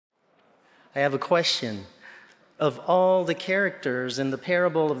I have a question. Of all the characters in the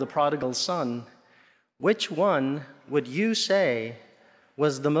parable of the prodigal son, which one would you say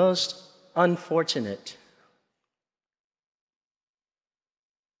was the most unfortunate?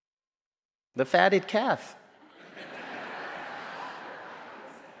 The fatted calf.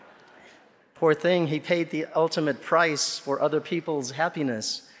 Poor thing, he paid the ultimate price for other people's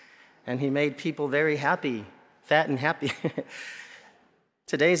happiness, and he made people very happy, fat and happy.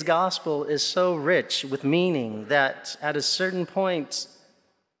 Today's gospel is so rich with meaning that at a certain point,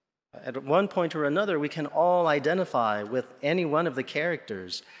 at one point or another, we can all identify with any one of the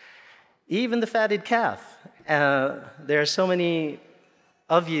characters, even the fatted calf. There are so many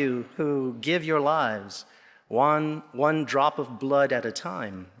of you who give your lives one drop of blood at a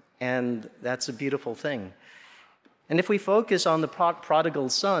time, and that's a beautiful thing. And if we focus on the prodigal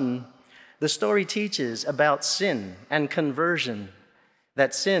son, the story teaches about sin and conversion.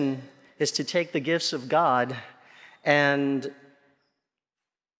 That sin is to take the gifts of God and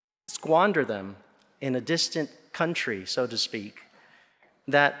squander them in a distant country, so to speak.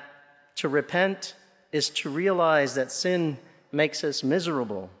 That to repent is to realize that sin makes us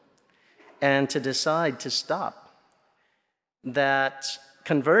miserable and to decide to stop. That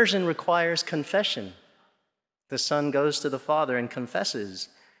conversion requires confession. The son goes to the Father and confesses.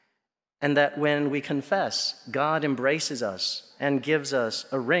 And that when we confess, God embraces us and gives us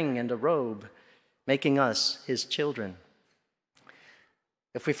a ring and a robe, making us his children.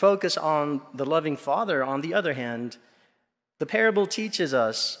 If we focus on the loving Father, on the other hand, the parable teaches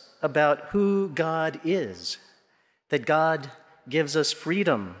us about who God is, that God gives us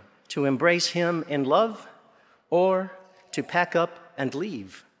freedom to embrace him in love or to pack up and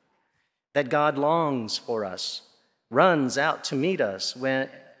leave, that God longs for us, runs out to meet us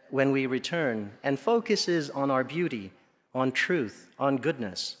when we return, and focuses on our beauty, on truth, on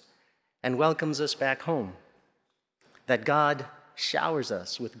goodness, and welcomes us back home, that God showers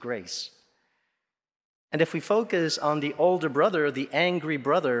us with grace. And if we focus on the older brother, the angry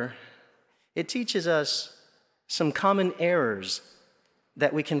brother, it teaches us some common errors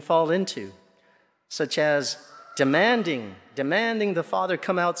that we can fall into, such as demanding the Father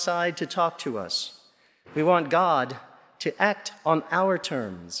come outside to talk to us. We want God to act on our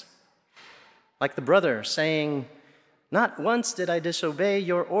terms. Like the brother saying, "Not once did I disobey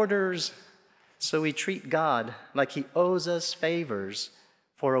your orders," so we treat God like he owes us favors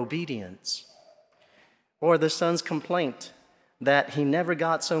for obedience. Or the son's complaint that he never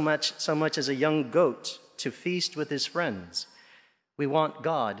got so much as a young goat to feast with his friends. We want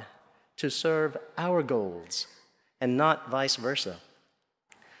God to serve our goals and not vice versa.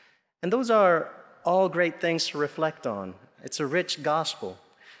 And those are all great things to reflect on. It's a rich gospel.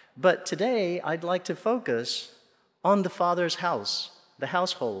 But today, I'd like to focus on the Father's house, the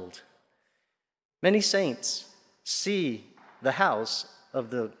household. Many saints see the house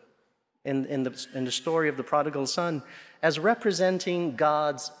of in the story of the prodigal son as representing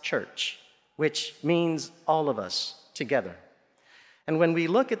God's church, which means all of us together. And when we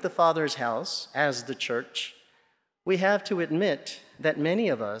look at the Father's house as the church, we have to admit that many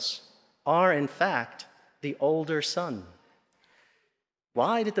of us are, in fact, the older son.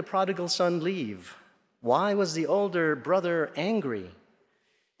 Why did the prodigal son leave? Why was the older brother angry?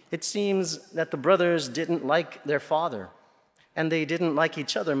 It seems that the brothers didn't like their father, and they didn't like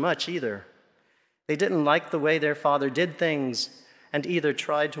each other much either. They didn't like the way their father did things and either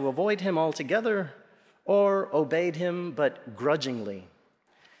tried to avoid him altogether or obeyed him, but grudgingly.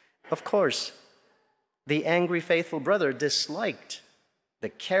 Of course, the angry faithful brother disliked the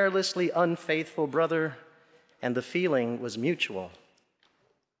carelessly unfaithful brother, and the feeling was mutual.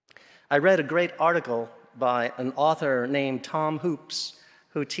 I read a great article by an author named Tom Hoops,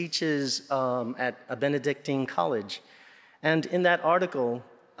 who teaches at a Benedictine college. And in that article,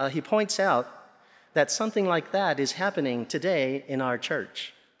 he points out that something like that is happening today in our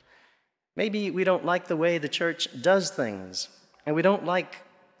church. Maybe we don't like the way the church does things, and we don't like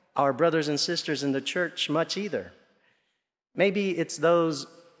our brothers and sisters in the church much either. Maybe it's those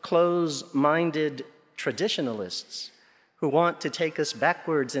close-minded traditionalists who want to take us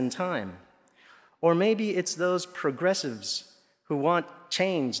backwards in time. Or maybe it's those progressives who want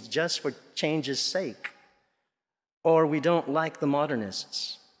change just for change's sake. Or we don't like the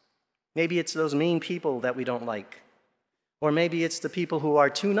modernists. Maybe it's those mean people that we don't like. Or maybe it's the people who are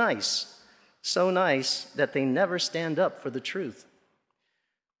too nice, so nice that they never stand up for the truth.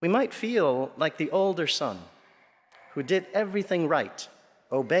 We might feel like the older son, who did everything right,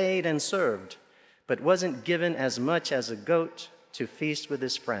 obeyed and served, but wasn't given as much as a goat to feast with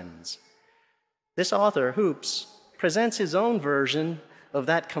his friends. This author, Hoops, presents his own version of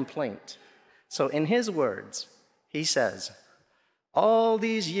that complaint. So in his words, he says, all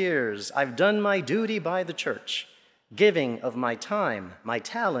these years I've done my duty by the church, giving of my time, my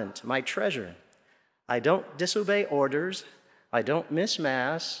talent, my treasure. I don't disobey orders. I don't miss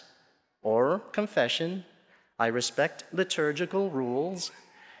Mass or confession. I respect liturgical rules.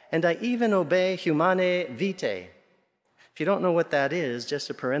 And I even obey Humanae Vitae. If you don't know what that is, just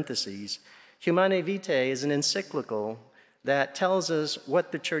a parenthesis, Humanae Vitae is an encyclical that tells us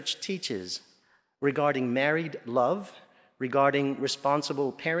what the church teaches regarding married love, regarding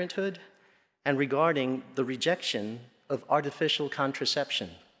responsible parenthood, and regarding the rejection of artificial contraception.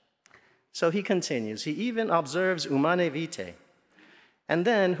 So he continues, he even observes Humanae Vitae. And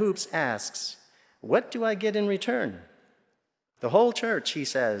then Hoops asks, what do I get in return? The whole church, he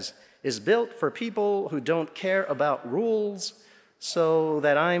says, is built for people who don't care about rules, so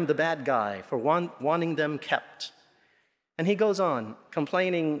that I'm the bad guy for wanting them kept. And he goes on,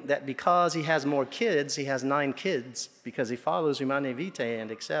 complaining that because he has more kids, he has 9 kids, because he follows Humanae Vitae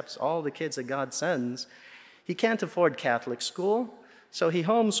and accepts all the kids that God sends, he can't afford Catholic school, so he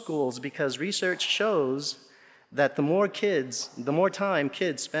homeschools because research shows that the more time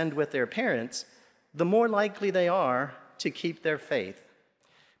kids spend with their parents, the more likely they are to keep their faith.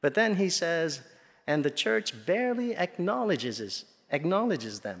 But then he says, and the church barely acknowledges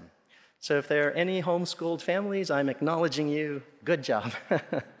them. So if there are any homeschooled families, I'm acknowledging you. Good job.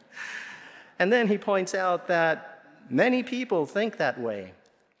 And then he points out that many people think that way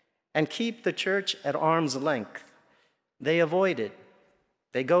and keep the church at arm's length. They avoid it.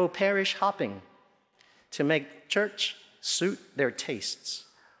 They go parish hopping to make church suit their tastes,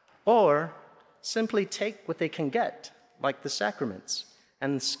 or simply take what they can get, like the sacraments,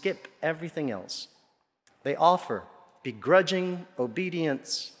 and skip everything else. They offer begrudging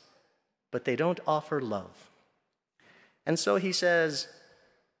obedience, but they don't offer love. And so he says,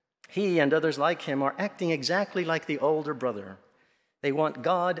 he and others like him are acting exactly like the older brother. They want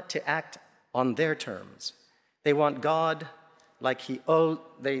God to act on their terms. They want God like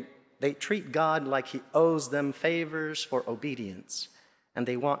they treat God like he owes them favors for obedience. And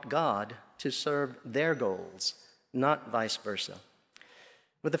they want God to serve their goals, not vice versa.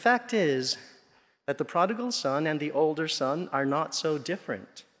 But the fact is that the prodigal son and the older son are not so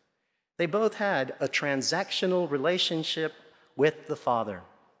different. They both had a transactional relationship with the Father.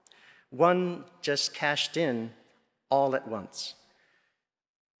 One just cashed in all at once.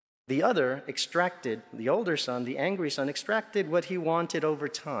 The other extracted, the older son, the angry son, extracted what he wanted over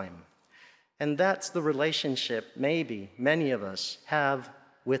time. And that's the relationship maybe many of us have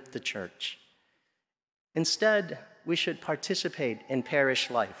with the church. Instead, we should participate in parish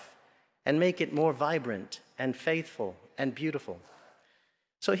life and make it more vibrant and faithful and beautiful.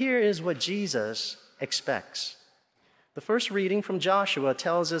 So here is what Jesus expects. The first reading from Joshua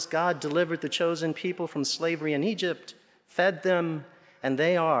tells us God delivered the chosen people from slavery in Egypt, fed them, and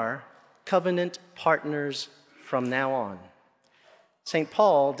they are covenant partners from now on. St.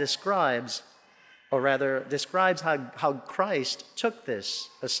 Paul describes how Christ took this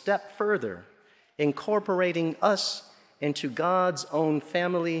a step further, incorporating us into God's own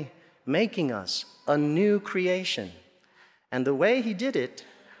family, making us a new creation. And the way he did it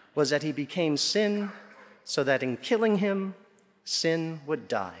was that he became sin, so that in killing him, sin would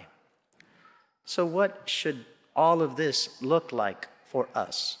die. So what should all of this look like for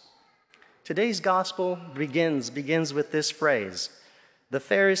us? Today's gospel begins with this phrase. The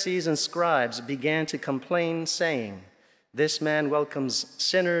Pharisees and scribes began to complain, saying, "This man welcomes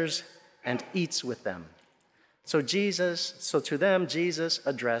sinners and eats with them." So to them, Jesus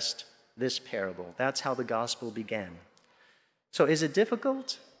addressed this parable. That's how the gospel began. So is it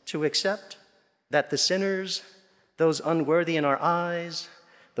difficult to accept that the sinners, those unworthy in our eyes,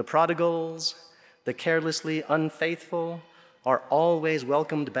 the prodigals, the carelessly unfaithful, are always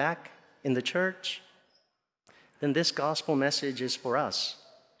welcomed back in the church? Then this gospel message is for us.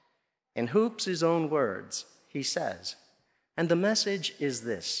 In Hoops' own words, he says, and the message is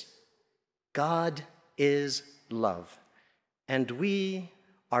this: God is love, and we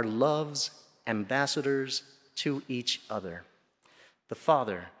are love's ambassadors to each other. The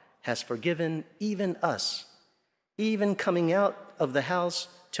Father has forgiven even us, even coming out of the house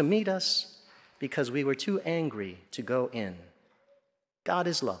to meet us because we were too angry to go in. God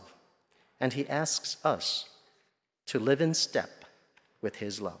is love, and he asks us to live in step with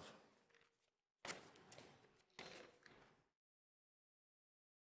his love.